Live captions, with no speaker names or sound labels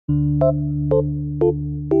Welcome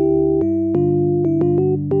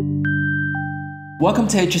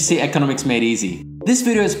to HSC Economics Made Easy. This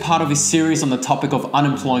video is part of a series on the topic of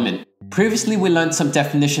unemployment. Previously, we learned some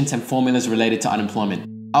definitions and formulas related to unemployment.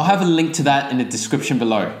 I'll have a link to that in the description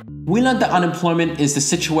below. We learned that unemployment is the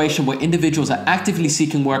situation where individuals are actively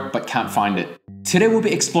seeking work but can't find it. Today, we'll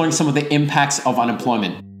be exploring some of the impacts of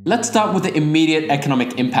unemployment. Let's start with the immediate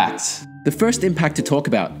economic impacts. The first impact to talk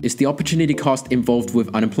about is the opportunity cost involved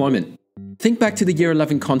with unemployment. Think back to the year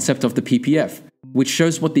 11 concept of the PPF, which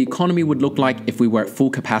shows what the economy would look like if we were at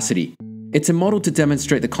full capacity. It's a model to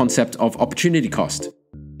demonstrate the concept of opportunity cost.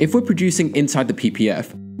 If we're producing inside the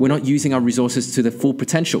PPF, we're not using our resources to their full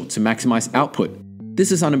potential to maximize output.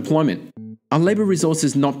 This is unemployment. Our labor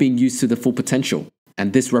resources not being used to the full potential,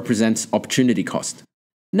 and this represents opportunity cost.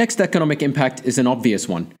 Next economic impact is an obvious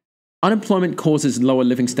one. Unemployment causes lower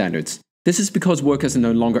living standards. This is because workers are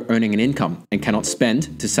no longer earning an income and cannot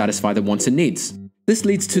spend to satisfy their wants and needs. This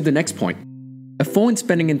leads to the next point. A fall in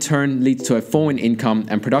spending in turn leads to a fall in income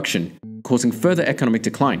and production, causing further economic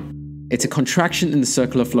decline. It's a contraction in the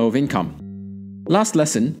circular flow of income. Last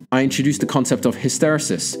lesson, I introduced the concept of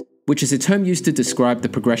hysteresis, which is a term used to describe the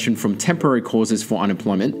progression from temporary causes for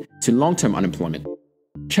unemployment to long-term unemployment.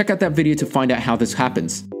 Check out that video to find out how this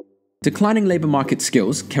happens. Declining labor market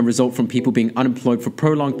skills can result from people being unemployed for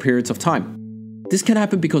prolonged periods of time. This can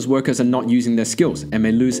happen because workers are not using their skills and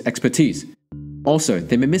may lose expertise. Also,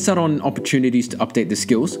 they may miss out on opportunities to update their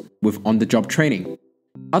skills with on-the-job training.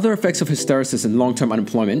 Other effects of hysteresis and long-term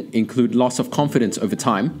unemployment include loss of confidence over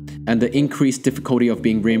time and the increased difficulty of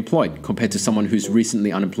being re-employed compared to someone who's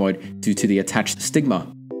recently unemployed due to the attached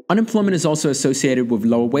stigma. Unemployment is also associated with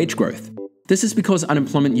lower wage growth. This is because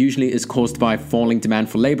unemployment usually is caused by falling demand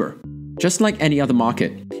for labor. Just like any other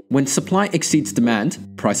market, when supply exceeds demand,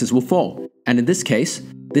 prices will fall. And in this case,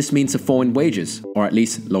 this means a fall in wages, or at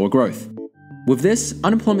least lower growth. With this,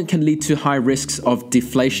 unemployment can lead to high risks of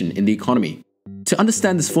deflation in the economy. To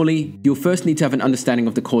understand this fully, you'll first need to have an understanding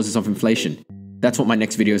of the causes of inflation. That's what my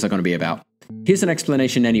next videos are going to be about. Here's an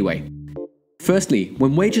explanation anyway. Firstly,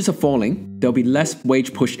 when wages are falling, there'll be less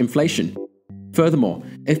wage push inflation. Furthermore,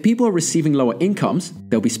 if people are receiving lower incomes,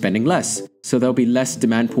 they'll be spending less, so there'll be less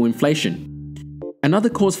demand pull inflation. Another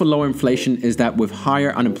cause for lower inflation is that with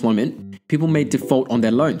higher unemployment, people may default on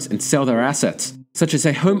their loans and sell their assets, such as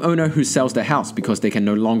a homeowner who sells their house because they can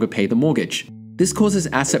no longer pay the mortgage. This causes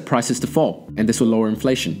asset prices to fall, and this will lower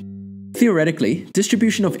inflation. Theoretically,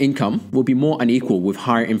 distribution of income will be more unequal with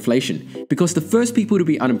higher inflation because the first people to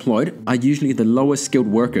be unemployed are usually the lower skilled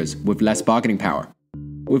workers with less bargaining power.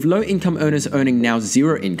 With low income earners earning now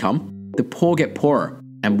zero income, the poor get poorer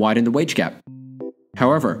and widen the wage gap.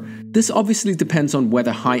 However, this obviously depends on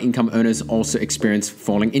whether high income earners also experience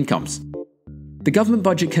falling incomes. The government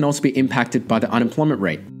budget can also be impacted by the unemployment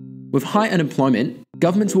rate. With high unemployment,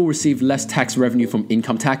 governments will receive less tax revenue from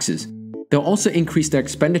income taxes. They'll also increase their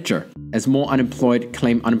expenditure as more unemployed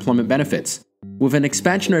claim unemployment benefits. With an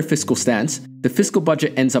expansionary fiscal stance, the fiscal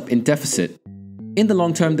budget ends up in deficit. In the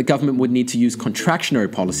long term, the government would need to use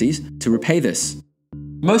contractionary policies to repay this.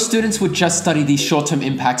 Most students would just study these short-term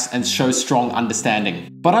impacts and show strong understanding.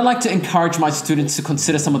 But I like to encourage my students to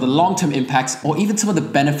consider some of the long-term impacts or even some of the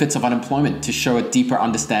benefits of unemployment to show a deeper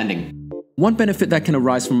understanding. One benefit that can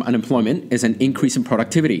arise from unemployment is an increase in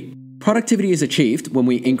productivity. Productivity is achieved when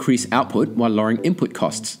we increase output while lowering input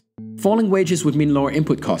costs. Falling wages would mean lower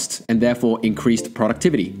input costs and therefore increased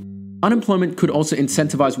productivity. Unemployment could also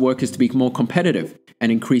incentivize workers to be more competitive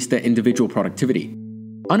and increase their individual productivity.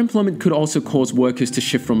 Unemployment could also cause workers to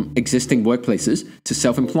shift from existing workplaces to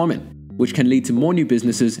self-employment, which can lead to more new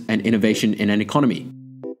businesses and innovation in an economy.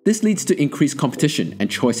 This leads to increased competition and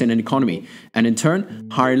choice in an economy, and in turn,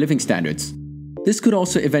 higher living standards. This could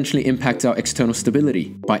also eventually impact our external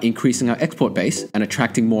stability by increasing our export base and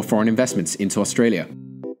attracting more foreign investments into Australia.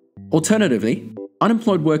 Alternatively,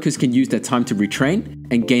 unemployed workers can use their time to retrain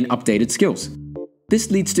and gain updated skills. This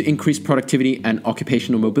leads to increased productivity and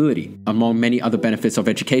occupational mobility, among many other benefits of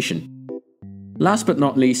education. Last but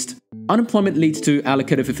not least, unemployment leads to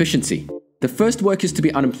allocative efficiency. The first workers to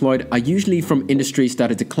be unemployed are usually from industries that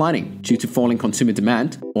are declining due to falling consumer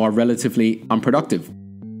demand or are relatively unproductive.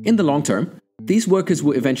 In the long term, these workers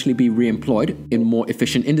will eventually be re-employed in more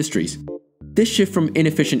efficient industries. This shift from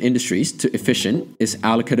inefficient industries to efficient is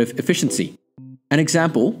allocative efficiency. An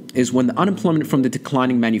example is when the unemployment from the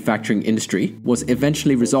declining manufacturing industry was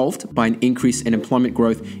eventually resolved by an increase in employment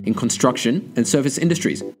growth in construction and service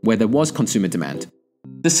industries, where there was consumer demand.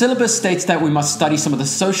 The syllabus states that we must study some of the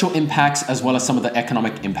social impacts as well as some of the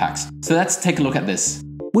economic impacts. So let's take a look at this.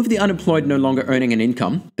 With the unemployed no longer earning an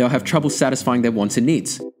income, they'll have trouble satisfying their wants and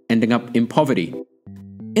needs, ending up in poverty.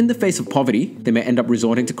 In the face of poverty, they may end up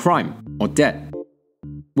resorting to crime or debt.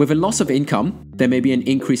 With a loss of income, there may be an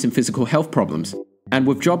increase in physical health problems. And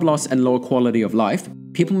with job loss and lower quality of life,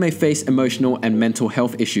 people may face emotional and mental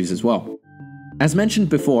health issues as well. As mentioned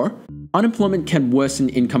before, unemployment can worsen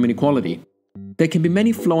income inequality. There can be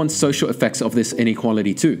many flow-on social effects of this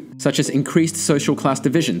inequality too, such as increased social class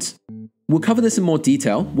divisions. We'll cover this in more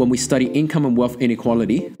detail when we study income and wealth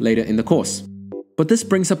inequality later in the course. But this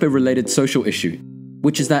brings up a related social issue,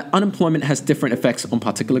 which is that unemployment has different effects on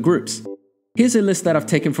particular groups. Here's a list that I've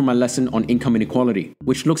taken from my lesson on income inequality,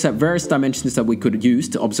 which looks at various dimensions that we could use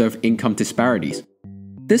to observe income disparities.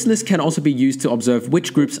 This list can also be used to observe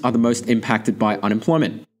which groups are the most impacted by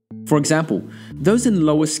unemployment. For example, those in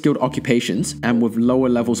lower skilled occupations and with lower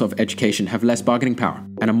levels of education have less bargaining power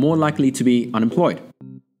and are more likely to be unemployed.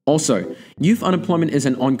 Also, youth unemployment is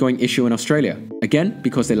an ongoing issue in Australia, again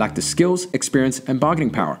because they lack the skills, experience, and bargaining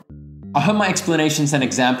power. I hope my explanations and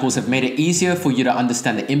examples have made it easier for you to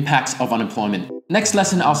understand the impacts of unemployment. Next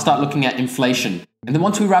lesson, I'll start looking at inflation. And then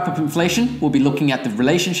once we wrap up inflation, we'll be looking at the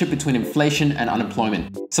relationship between inflation and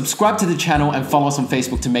unemployment. Subscribe to the channel and follow us on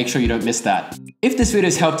Facebook to make sure you don't miss that. If this video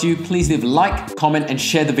has helped you, please leave a like, comment, and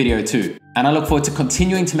share the video too. And I look forward to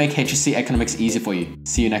continuing to make HSC economics easy for you.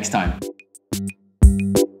 See you next time.